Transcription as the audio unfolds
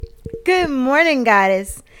Good morning,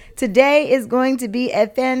 Goddess. Today is going to be a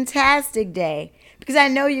fantastic day because I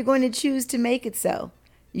know you're going to choose to make it so.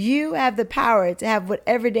 You have the power to have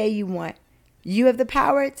whatever day you want. You have the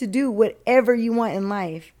power to do whatever you want in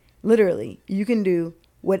life. Literally, you can do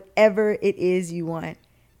whatever it is you want.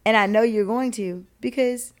 And I know you're going to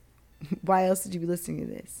because why else would you be listening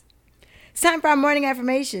to this? It's time for our morning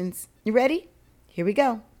affirmations. You ready? Here we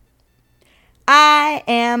go. I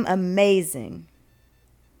am amazing.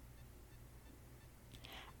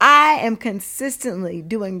 I am consistently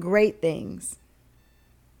doing great things.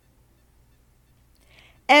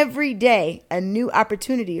 Every day, a new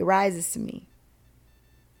opportunity arises to me.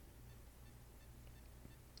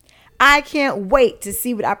 I can't wait to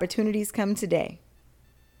see what opportunities come today.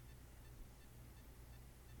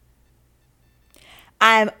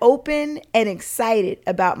 I am open and excited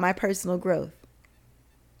about my personal growth.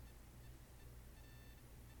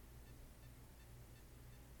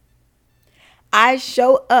 I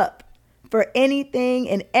show up for anything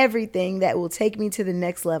and everything that will take me to the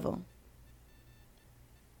next level.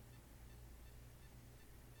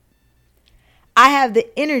 I have the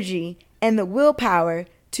energy and the willpower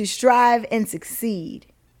to strive and succeed.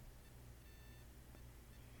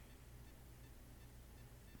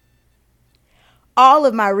 All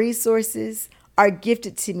of my resources are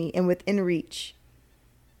gifted to me and within reach.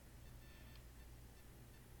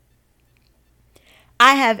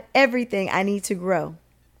 I have everything I need to grow.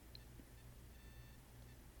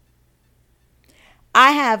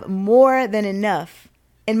 I have more than enough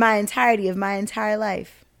in my entirety of my entire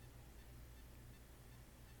life.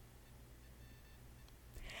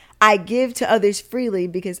 I give to others freely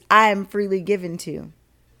because I am freely given to.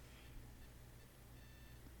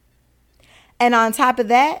 And on top of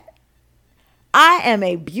that, I am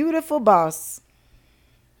a beautiful boss.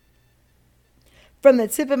 From the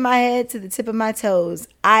tip of my head to the tip of my toes,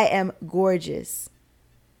 I am gorgeous.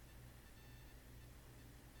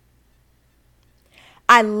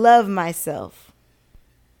 I love myself.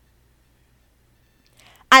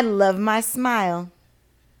 I love my smile.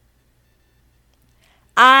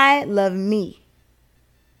 I love me.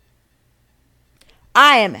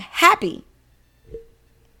 I am happy.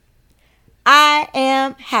 I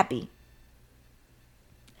am happy.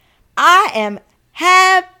 I am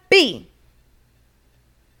happy.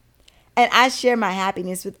 And I share my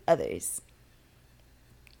happiness with others.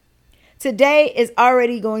 Today is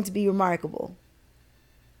already going to be remarkable.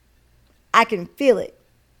 I can feel it.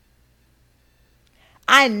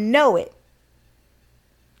 I know it.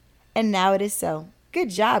 And now it is so. Good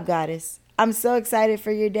job, Goddess. I'm so excited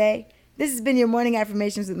for your day. This has been your morning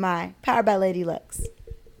affirmations with Mai, powered by Lady Lux.